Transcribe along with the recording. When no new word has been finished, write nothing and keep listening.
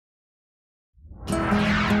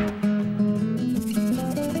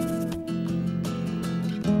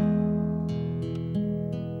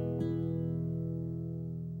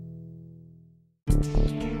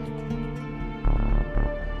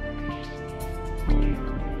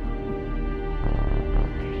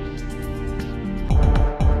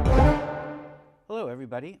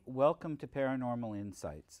everybody. Welcome to Paranormal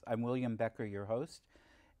Insights. I'm William Becker, your host,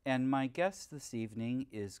 and my guest this evening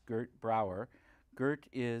is Gert Brouwer. Gert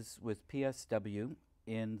is with PSW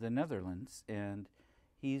in the Netherlands, and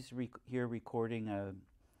he's here recording a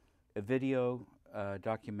video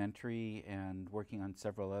documentary and working on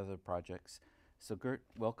several other projects. So Gert,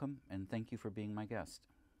 welcome, and thank you for being my guest.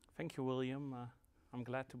 Thank you, William. I'm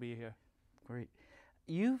glad to be here. Great.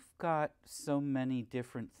 You've got so many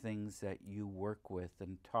different things that you work with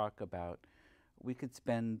and talk about. We could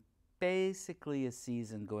spend basically a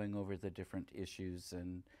season going over the different issues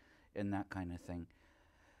and that kind of thing.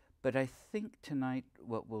 But I think tonight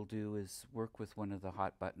what we'll do is work with one of the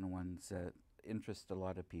hot button ones that interest a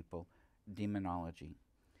lot of people, demonology.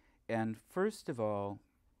 And first of all,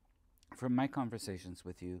 from my conversations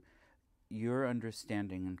with you, your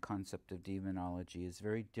understanding and concept of demonology is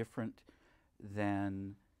very different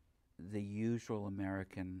than the usual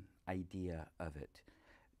American idea of it.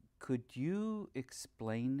 Could you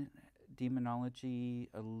explain demonology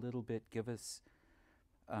a little bit? Give us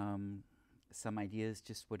some ideas,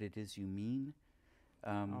 just what it is you mean.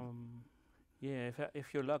 Yeah,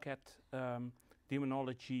 if you look at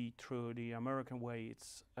demonology through the American way,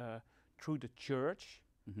 it's through the church,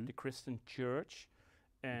 the Christian church,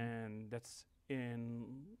 and that's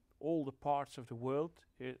in all the parts of the world.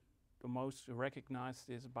 The most recognized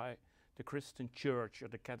is by the Christian church or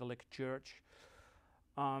the Catholic church.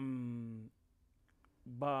 But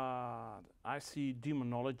I see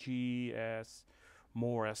demonology as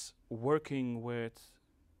more as working with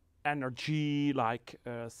energy, like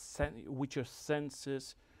with your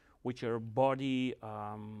senses, with your body,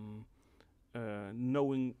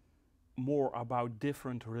 knowing more about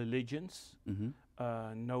different religions,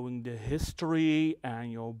 knowing the history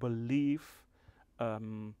and your belief,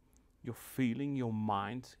 your feeling, your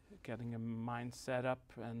mind, getting a mind set up,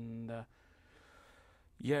 and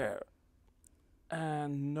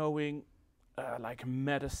and knowing like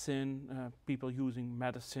medicine, people using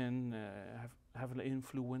medicine have an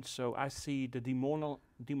influence. So I see the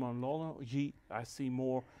demonology, I see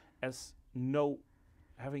more as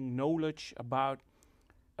having knowledge about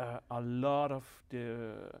a lot of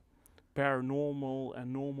the paranormal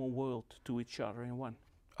and normal world to each other in one.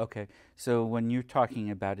 Okay, so when you're talking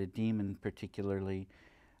about a demon particularly,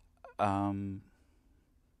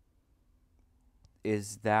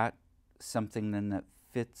 is that something then that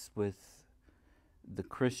fits with the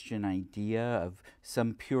Christian idea of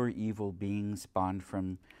some pure evil being spawned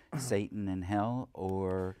from Satan and hell,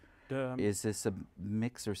 or is this a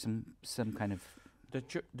mix or some kind of...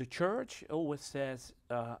 The church always says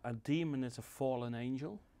a demon is a fallen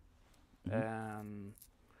angel.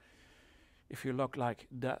 If you look like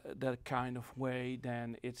that kind of way,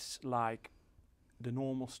 then it's like the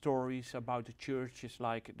normal stories about the church is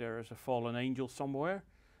like there is a fallen angel somewhere,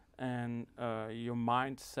 and your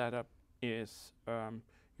mind setup is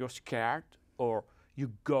you're scared, or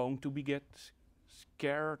you're going to get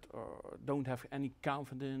scared, or don't have any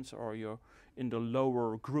confidence, or you're in the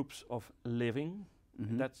lower groups of living.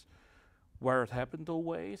 That's where it happened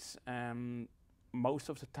always, and most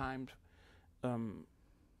of the times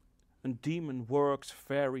a demon works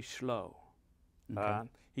very slow. Okay.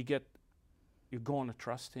 You're gonna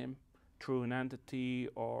trust him through an entity,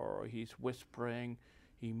 or he's whispering,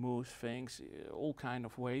 he moves things, all kind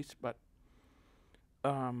of ways. But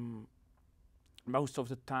most of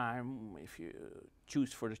the time, if you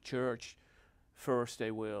choose for the church, first they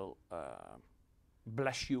will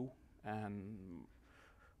bless you. And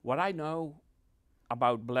what I know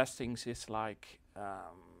about blessings is like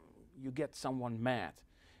you get someone mad.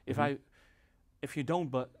 If you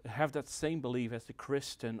don't have that same belief as the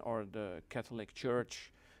Christian or the Catholic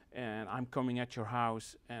Church, and I'm coming at your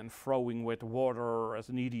house and throwing with water as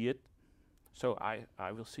an idiot, so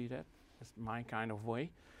I will see that as my kind of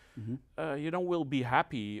way. You don't will be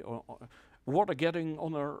happy, or water getting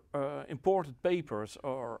on important papers,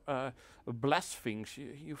 or blasphemies.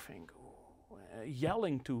 You think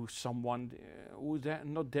yelling to someone who's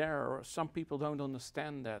not there, or some people don't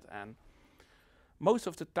understand that, and most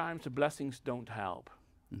of the times the blessings don't help.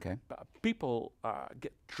 Okay. But people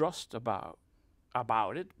get trust about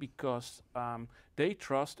it because they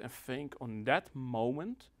trust and think on that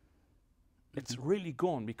moment it's really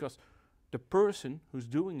gone, because the person who's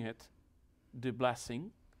doing it, the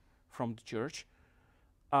blessing from the church,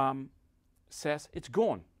 says it's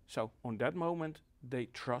gone. So on that moment they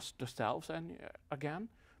trust themselves and again,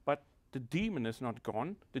 but the demon is not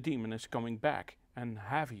gone. The demon is coming back and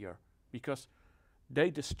heavier, because they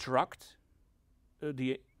destruct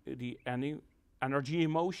the energy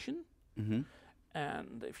emotion,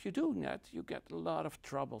 and if you're doing that, you get a lot of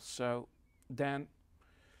trouble. So then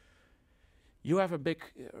you have a big,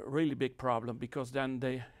 really big problem, because then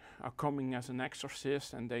they are coming as an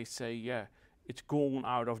exorcist and they say, yeah, it's gone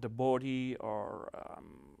out of the body, or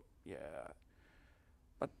yeah,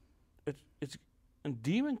 but it's a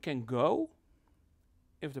demon can go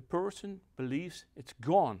if the person believes it's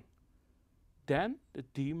gone. Then the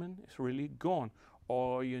demon is really gone.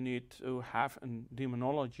 Or you need to have a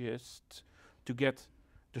demonologist to get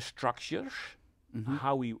the structures,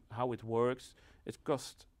 how it works. It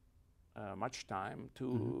costs much time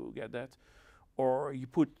to get that. Or you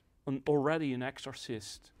put already an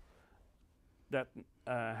exorcist that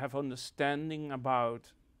have understanding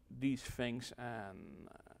about these things and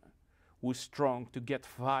who's strong to get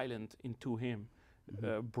violent into him,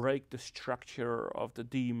 break the structure of the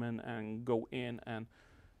demon and go in and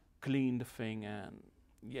clean the thing, and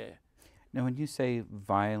yeah. Now, when you say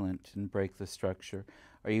violent and break the structure,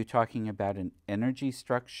 are you talking about an energy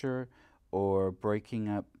structure or breaking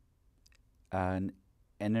up an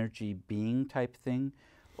energy being type thing,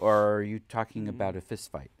 or are you talking about a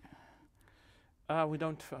fist fight? We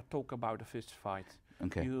don't talk about a fist fight.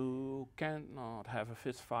 Okay. You cannot have a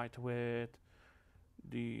fist fight with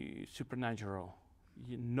the supernatural.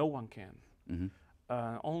 No one can.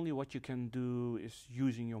 Only what you can do is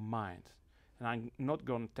using your mind. And I'm not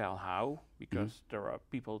going to tell how, because there are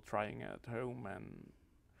people trying at home and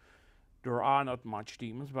there are not much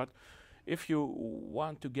demons. But if you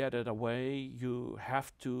want to get it away, you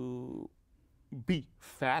have to be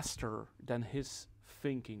faster than his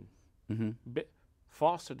thinking,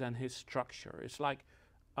 faster than his structure. It's like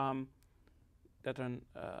that an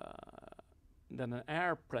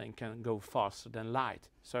airplane can go faster than light.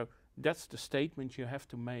 So that's the statement you have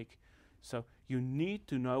to make. So you need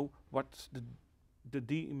to know what the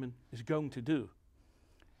demon is going to do.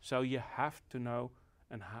 So you have to know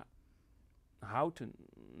and how to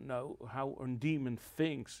know how a demon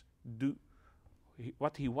thinks,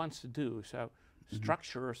 what he wants to do. So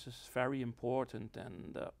structures is very important,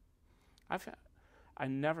 and I've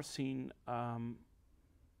never seen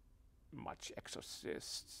much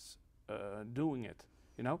exorcists doing it.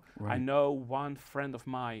 You know, Right. I know one friend of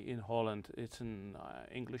mine in Holland. It's an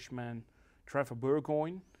Englishman, Trevor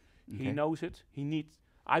Burgoyne. Okay. He knows it.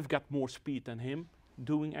 I've got more speed than him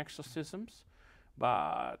doing exorcisms,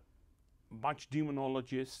 but much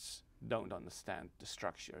demonologists don't understand the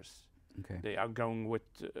structures. Okay. They are going with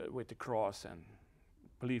the cross, and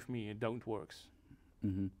believe me, it don't works.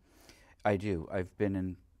 I do. I've been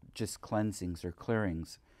in just cleansings or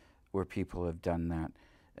clearings where people have done that,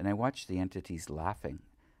 and I watch the entities laughing,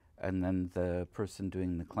 and then the person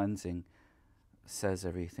doing the cleansing says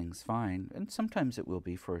everything's fine, and sometimes it will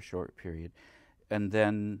be for a short period, and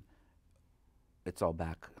then it's all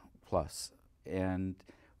back plus. And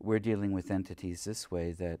we're dealing with entities this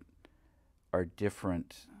way that are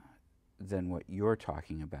different than what you're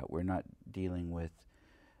talking about. We're not dealing with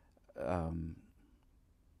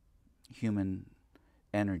human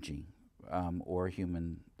energy or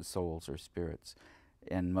human souls or spirits.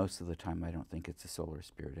 And most of the time I don't think it's a soul or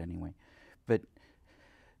spirit anyway. But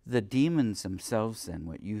the demons themselves then,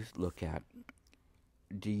 what you look at,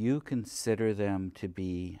 do you consider them to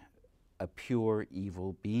be a pure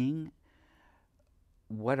evil being?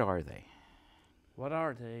 What are they? What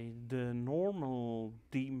are they? The normal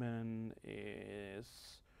demon is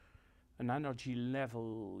an energy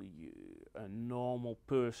level a normal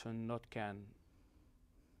person not can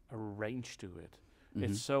arrange to it.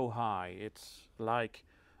 It's so high. It's like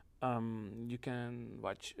you can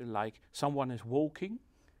watch, like someone is walking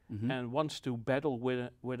and wants to battle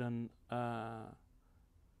with an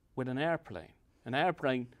airplane. An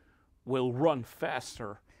airplane will run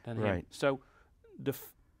faster than him. So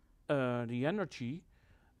the energy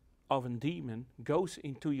of a demon goes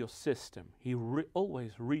into your system. He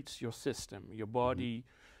always reads your system, your body,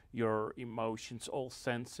 your emotions, all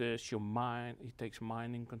senses, your mind. He takes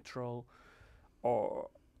mind in control, or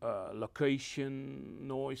location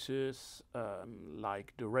noises,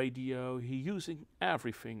 like the radio. He's using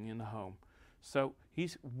everything in the home. So he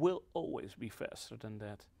will always be faster than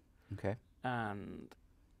that. Okay. And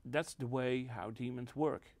that's the way how demons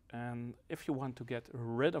work. And if you want to get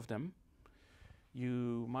rid of them,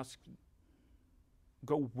 you must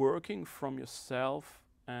go working from yourself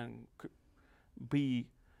and be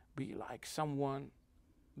like someone.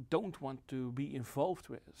 Don't want to be involved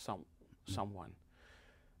with someone.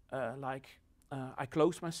 I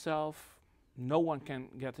close myself. No one can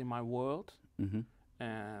get in my world.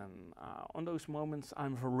 And on those moments,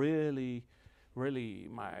 I'm really,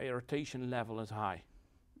 my irritation level is high.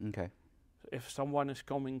 Okay. If someone is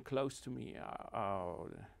coming close to me,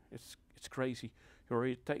 it's crazy. Your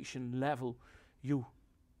irritation level,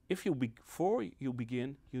 if you before you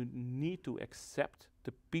begin, you need to accept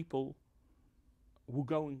the people who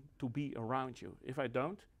going to be around you. If I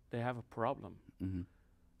don't, they have a problem. Mm-hmm.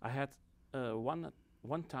 I had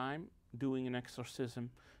one time doing an exorcism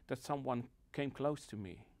that someone came close to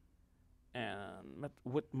me, and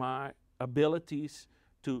with my abilities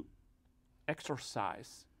to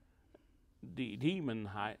exorcise the demon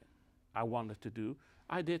I wanted to do,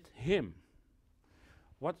 I did him.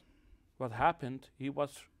 What happened? He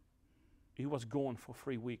was gone for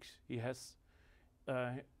 3 weeks. He has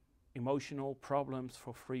emotional problems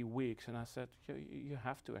for 3 weeks, and I said, you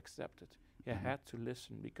have to accept it. You Mm-hmm. had to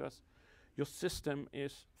listen, because your system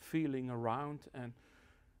is feeling around, and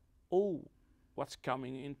what's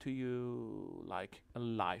coming into you like a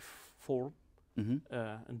life form. Mm-hmm.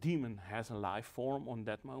 A demon has a life form on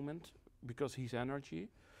that moment because he's energy.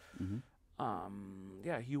 Mm-hmm.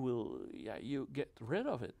 You get rid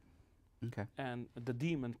of it, Okay. and the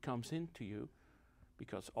demon comes into you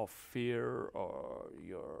because of fear, or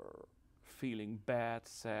you're feeling bad,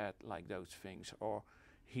 sad, like those things, or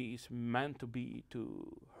he's meant to be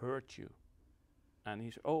to hurt you, and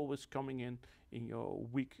he's always coming in your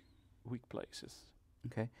weak places.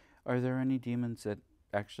 Okay. Are there any demons that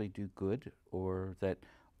actually do good, or that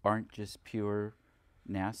aren't just pure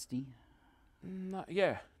nasty?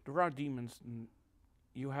 Yeah, there are demons.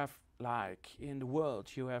 You have, like, in the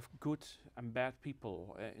world, you have good and bad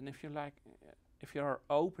people, and if you are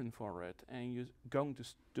open for it and you're going to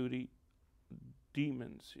study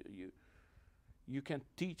demons, you can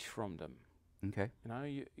teach from them. Okay. You know,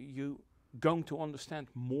 you going to understand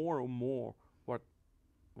more and more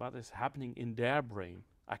what is happening in their brain.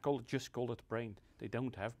 I just call it brain. They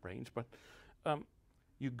don't have brains, but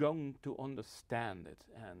you're going to understand it.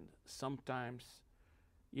 And sometimes,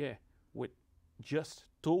 with just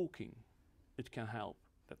talking, it can help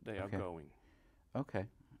that they Okay. are going. Okay.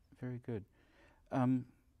 Very good.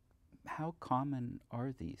 How common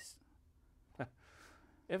are these?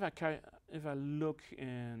 If I look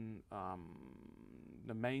in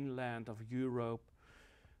the mainland of Europe,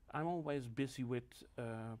 I'm always busy with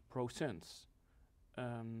percents.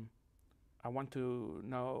 I want to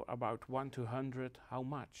know about 1 to 100 how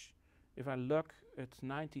much. If I look at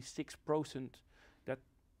 96% that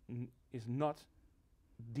is not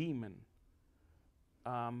demon.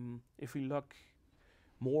 If we look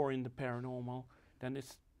more in the paranormal, then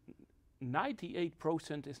it's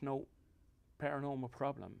 98% is no paranormal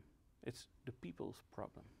problem. It's the people's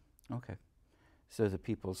problem. Okay. So the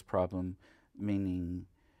people's problem, meaning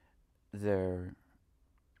their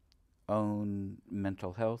own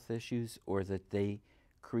mental health issues, or that they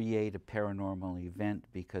create a paranormal event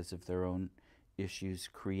because of their own issues,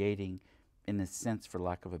 creating, in a sense, for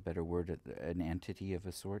lack of a better word, an entity of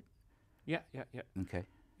a sort? Yeah. Okay.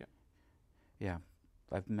 Yeah. Yeah.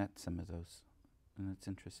 I've met some of those, and it's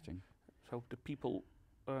interesting. So the people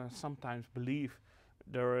sometimes believe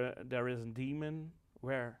there is a demon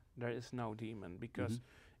where there is no demon, because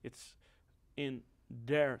it's in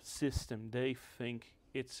their system. They think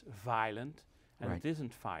it's violent, and Right. it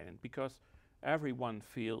isn't violent, because everyone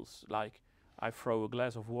feels like I throw a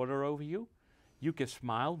glass of water over you. You can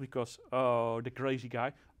smile because, oh, the crazy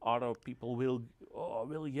guy. Other people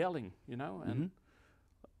will yelling, you know. And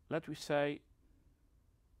let me say,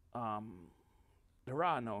 there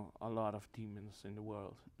are a lot of demons in the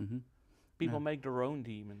world. People make their own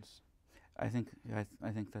demons. I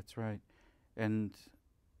think that's right. And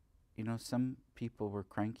some people were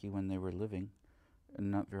cranky when they were living, and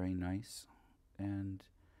not very nice. And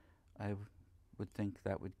I would think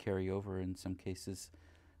that would carry over in some cases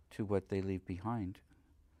to what they leave behind.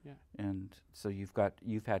 Yeah. And so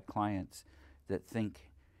you've had clients that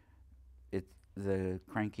think it's the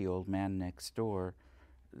cranky old man next door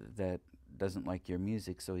that doesn't like your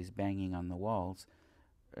music, so he's banging on the walls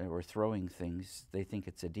or throwing things. They think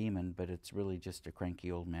it's a demon, but it's really just a cranky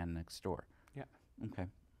old man next door. Yeah. Okay.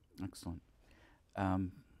 Excellent. That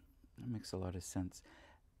makes a lot of sense.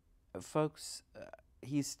 Folks,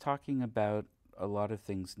 he's talking about a lot of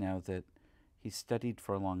things now that he's studied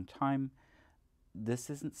for a long time. This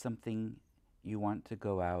isn't something you want to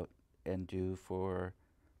go out and do for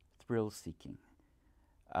thrill-seeking.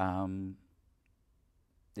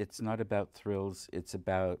 It's not about thrills. It's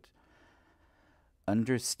about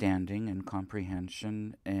understanding and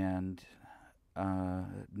comprehension, and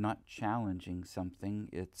not challenging something.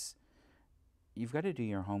 You've got to do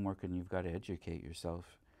your homework, and you've got to educate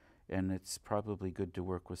yourself. And it's probably good to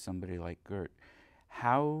work with somebody like Gert.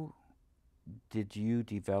 How did you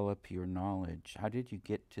develop your knowledge? How did you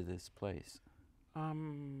get to this place? I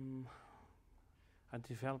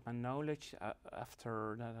developed my knowledge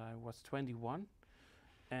after that I was 21.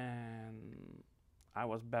 and I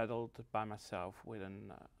was battled by myself with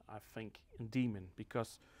an, I think, a demon.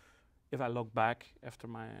 Because if I look back after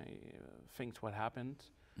my things what happened,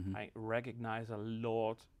 Mhm. I recognize a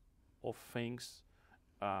lot of things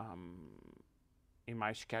in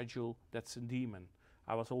my schedule that's a demon.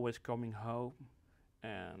 I was always coming home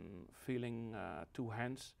and feeling two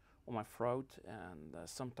hands on my throat, and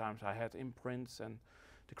sometimes I had imprints. And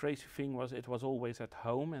the crazy thing was, it was always at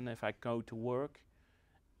home, and if I go to work,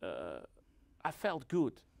 I felt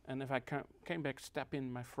good. And if I came back, step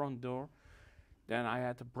in my front door, then I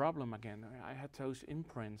had a problem again. I had those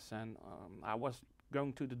imprints, and I was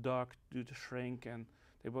going to the doc, to the shrink, and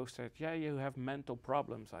they both said, "Yeah, you have mental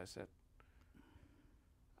problems." I said,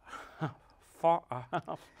 "Far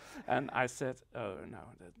off." And I said, "Oh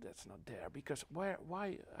no, that's not there." Because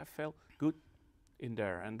why I felt good in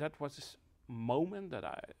there, and that was this moment that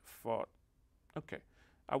I thought, okay,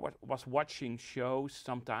 I was watching shows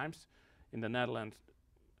sometimes in the Netherlands.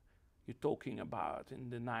 You're talking about in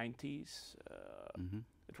the 90s. Mhm.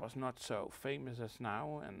 It was not so famous as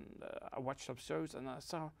now, and I watched some shows, and I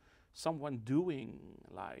saw someone doing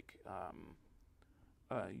like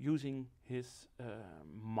using his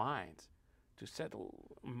mind to settle,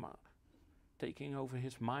 taking over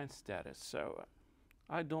his mind status. So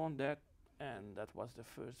I done that, and that was the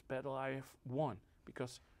first battle I have won,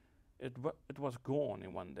 because it was gone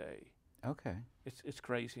in one day. Okay. It's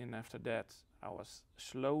crazy, and after that I was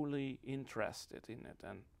slowly interested in it,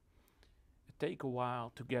 and it take a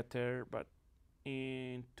while to get there. But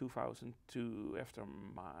in 2002, after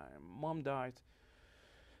my mom died,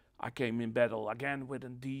 I came in battle again with a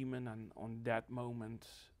demon, and on that moment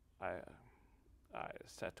I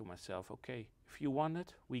said to myself, okay, if you want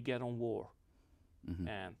it, we get on war. Mhm.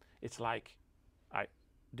 And it's like I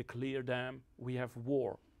declare them, we have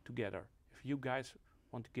war together. If you guys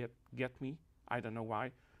want to get me, I don't know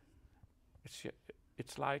why.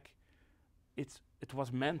 It's like it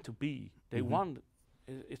was meant to be. They Mhm. want.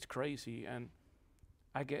 It's crazy, and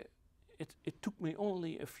I get it. It took me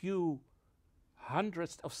only a few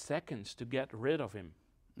hundreds of seconds to get rid of him,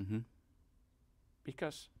 Mhm.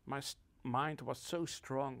 because my mind was so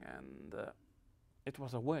strong, and it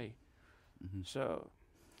was away. Mhm. So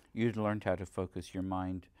You'd learned how to focus your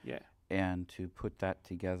mind yeah, and to put that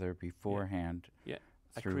together beforehand. yeah.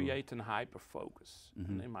 I through- create an hyper focus, and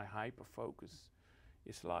Mhm. in my hyper focus,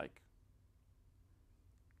 it's like,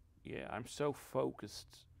 yeah, I'm so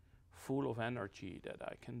focused, full of energy, that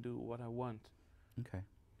I can do what I want. Okay.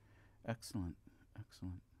 Excellent.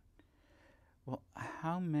 Excellent. Well,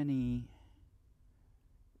 how many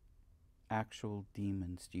actual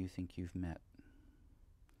demons do you think you've met?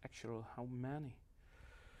 Actually, how many?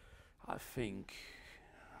 I think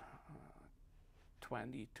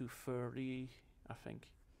 20 to 30, I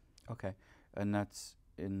think. Okay. And that's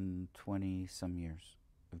in 20 some years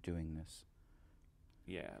of doing this.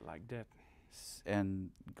 Yeah, like that.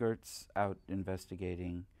 And Gert's out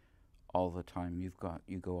investigating all the time. You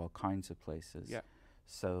go all kinds of places. Yeah.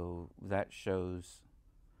 So that shows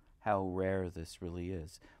how rare this really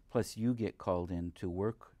is. Plus, you get called in to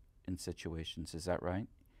work in situations. Is that right?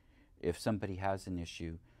 If somebody has an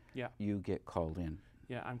issue, Yeah. you get called in.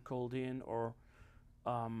 Yeah, I'm called in, or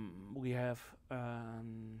we have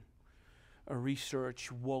a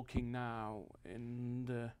research walking now in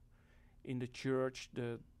the church,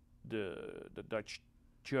 the Dutch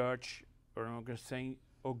church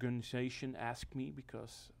organization asked me,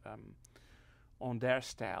 because on their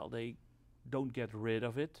style they don't get rid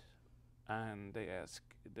of it, and they ask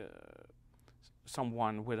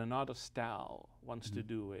someone with another style wants to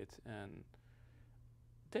do it, and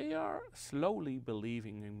they are slowly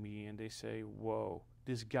believing in me, and they say, whoa,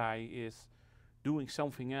 this guy is doing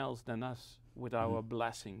something else than us with our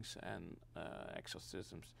blessings and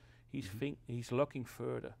exorcisms. He's looking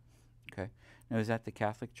further. Okay. Now, is that the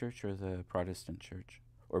Catholic Church or the Protestant Church?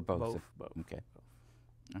 Or both? Both. Okay.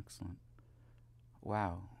 Excellent.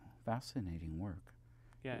 Wow. Fascinating work.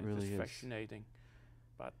 Yeah, It really it's is. fascinating,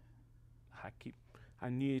 but I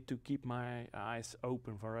need to keep my eyes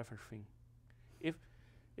open for everything. If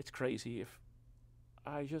it's crazy, if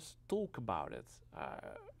I just talk about it,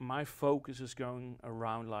 my focus is going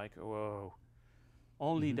around like, whoa.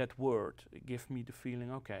 Only that word gives me the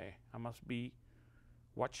feeling, okay, I must be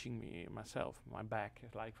watching myself, my back,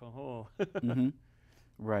 like, oh. Mm-hmm.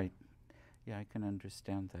 Right. Yeah, I can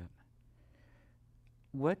understand that.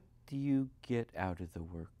 What do you get out of the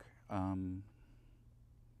work?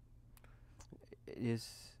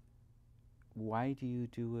 Why do you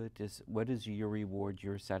do it? What is your reward,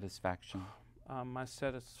 your satisfaction? My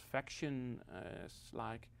satisfaction is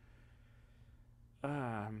like,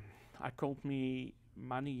 I called me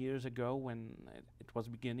many years ago when it was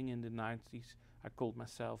beginning in the 90s, I called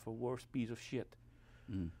myself a worst piece of shit.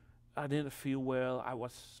 Mm. I didn't feel well. I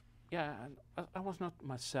was, yeah, I was not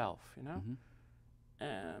myself, you know. Mm-hmm.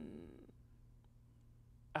 And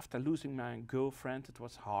after losing my girlfriend, it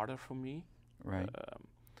was harder for me. Right.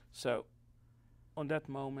 So, on that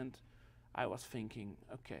moment, I was thinking,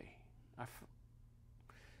 okay,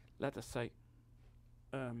 let us say,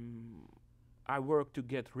 I work to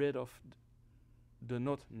get rid of the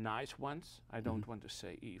not nice ones. I don't want to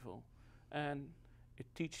say evil, and it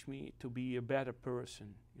teaches me to be a better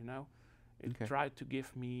person. You know, it tried to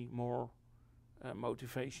give me more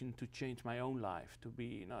motivation to change my own life, to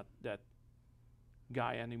be not that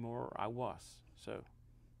guy anymore I was. So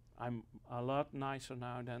I'm a lot nicer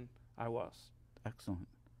now than I was. Excellent.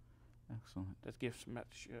 Excellent. That gives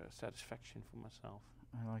much satisfaction for myself.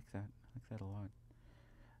 I like that. I like that a lot.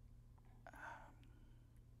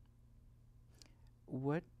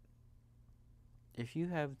 What if you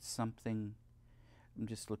have something? I'm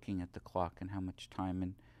just looking at the clock and how much time,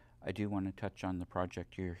 and I do want to touch on the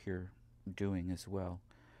project you're here doing as well.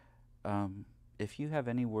 If you have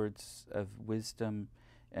any words of wisdom,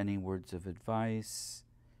 any words of advice,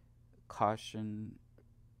 caution,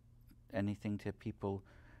 anything to people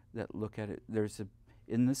that look at it,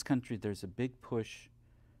 in this country there's a big push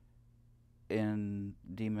in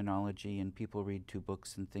demonology, and people read 2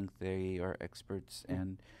 books and think they are experts,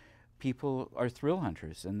 and people are thrill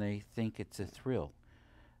hunters and they think it's a thrill.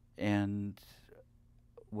 And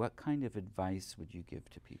what kind of advice would you give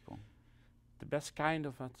to people? The best kind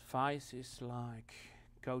of advice is like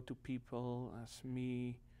go to people as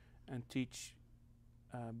me and teach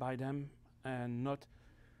by them, and not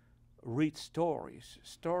read stories.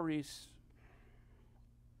 Stories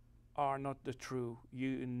are not the true.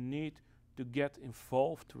 You need to get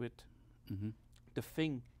involved with the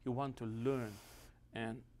thing you want to learn.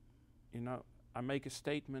 And you know, I make a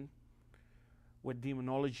statement with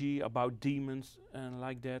demonology about demons and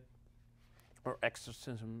like that, or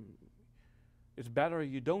exorcism. It's better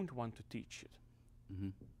you don't want to teach it.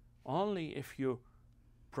 Only if you're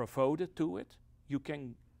provoked to it, you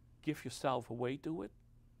can give yourself away to it,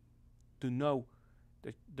 to know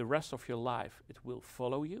that the rest of your life it will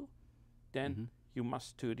follow you. Then you must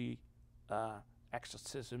study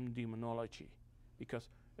exorcism, demonology, because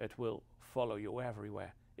it will follow you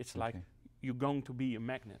everywhere. It's like you're going to be a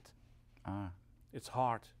magnet. It's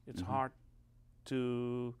hard. It's hard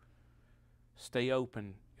to stay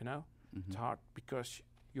open, you know? It's hard because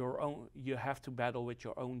you have to battle with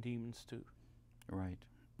your own demons too. Right.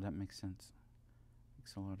 That makes sense.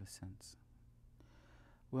 Makes a lot of sense.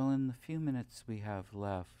 Well, in the few minutes we have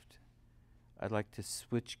left, I'd like to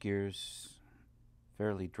switch gears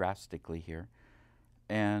fairly drastically here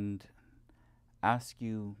and ask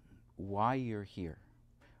you why you're here.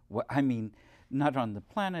 I mean, not on the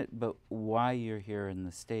planet, but why you're here in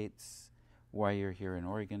the States, why you're here in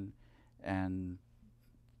Oregon, and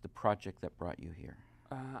the project that brought you here.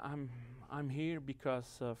 I'm here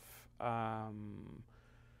because of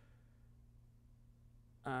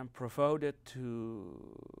I'm provoked to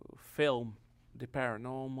film the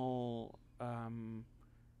paranormal,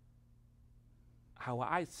 how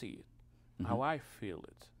I see it, how I feel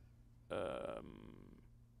it.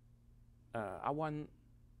 I want to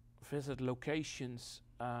visit locations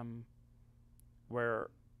where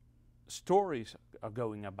stories are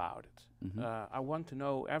going about it. I want to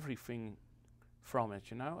know everything from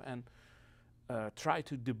it, you know, and try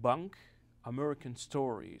to debunk American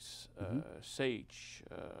stories, sage,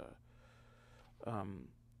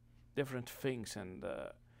 different things, and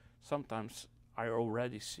sometimes I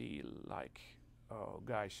already see like, oh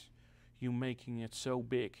guys, you making it so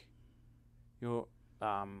big. You're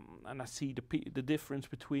and I see the difference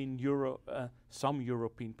between some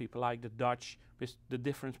European people, like the Dutch, with the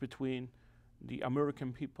difference between the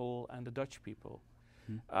American people and the Dutch people.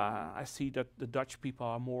 I see that the Dutch people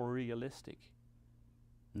are more realistic,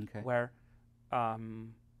 where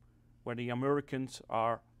the Americans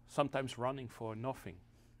are sometimes running for nothing,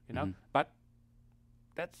 you know. But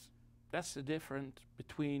that's the difference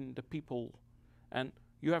between the people, and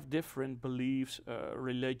you have different beliefs,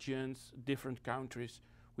 religions, different countries.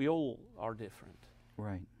 We all are different.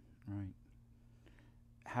 Right, right.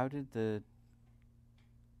 How did the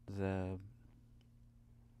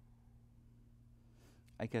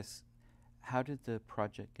I guess, how did the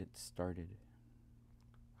project get started?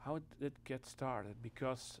 How did it get started?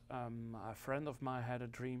 Because a friend of mine had a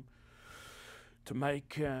dream to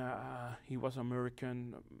make, he was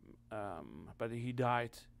American, but he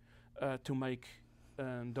died, to make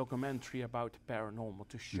a documentary about paranormal,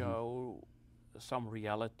 to show some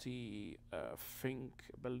reality,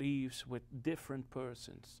 beliefs with different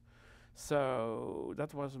persons. So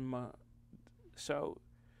that was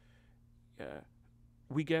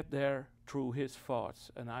we get there through his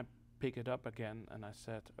thoughts, and I pick it up again, and I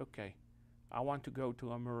said, okay, I want to go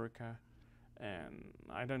to America, and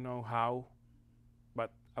I don't know how,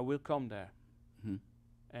 but I will come there. Mm-hmm.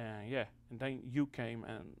 And then you came,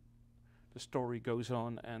 and the story goes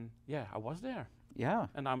on, and I was there. Yeah.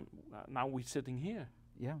 And I'm now we're sitting here.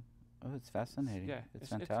 Yeah. Oh, it's fascinating. It's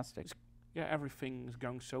fantastic. Everything is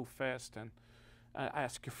going so fast, and I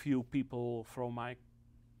asked a few people from my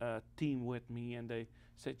team with me, and they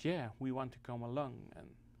said, "Yeah, we want to come along and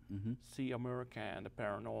see America and the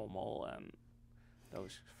paranormal and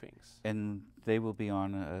those things." And they will be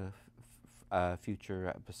on a future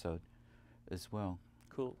episode as well.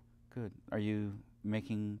 Cool. Good. Are you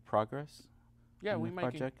making progress? Yeah, we're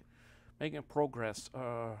making progress.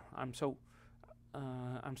 I'm so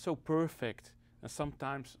perfect, and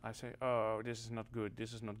sometimes I say, "Oh, this is not good.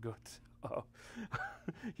 This is not good." Oh.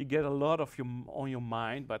 You get a lot of on your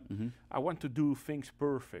mind, but I want to do things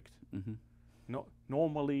perfect. No,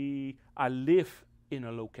 normally I live in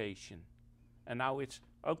a location, and now it's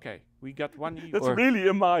okay. We got one. That's really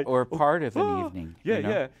in my or part of an evening.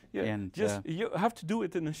 Yeah. And just you have to do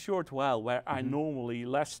it in a short while. Where I normally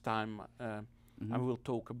less time. I will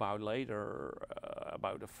talk about later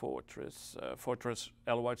about the fortress, Fortress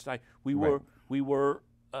Elwoudstein. We were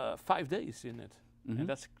 5 days in it, and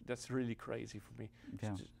that's really crazy for me.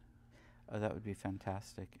 Yeah. Oh, that would be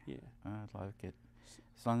fantastic. Yeah, I'd like it.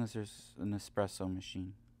 As long as there's an espresso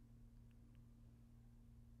machine.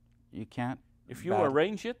 You can't. If you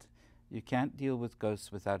arrange it, you can't deal with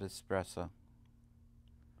ghosts without espresso.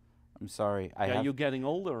 I'm sorry. You're getting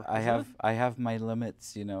older. I have my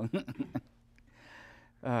limits,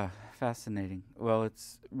 Fascinating. Well,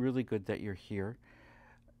 it's really good that you're here.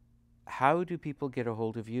 How do people get a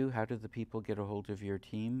hold of you? How do the people get a hold of your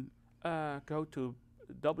team? Go to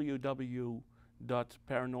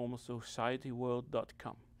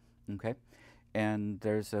www.paranormalsocietyworld.com. Okay. And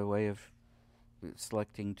there's a way of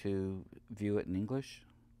selecting to view it in English?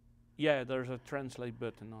 Yeah, there's a translate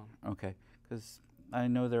button on. Okay. Because I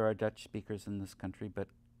know there are Dutch speakers in this country, but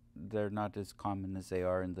they're not as common as they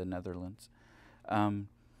are in the Netherlands.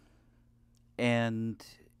 And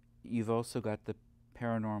you've also got the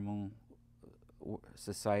Paranormal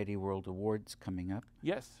Society World Awards coming up.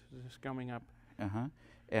 Yes, it's coming up.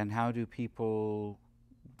 And how do people...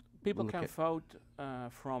 People can vote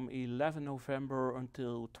from 11 November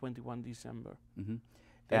until 21 December.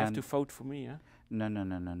 They have to vote for me, huh?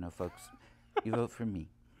 No, folks. You vote for me.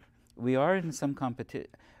 We are in some competition.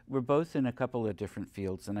 We're both in a couple of different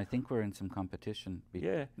fields, and I think we're in some competition.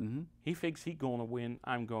 He thinks he's going to win.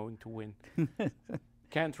 I'm going to win.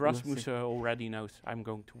 Kent Rasmussen already knows I'm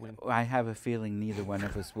going to win. I have a feeling neither one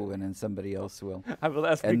of us will win, and somebody else will. I will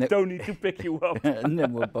ask Tony to pick you up. And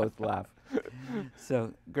then we'll both laugh.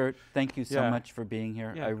 So, Gert, thank you so much for being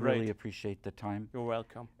here. I really appreciate the time. You're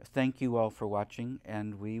welcome. Thank you all for watching,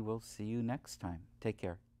 and we will see you next time. Take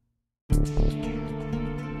care.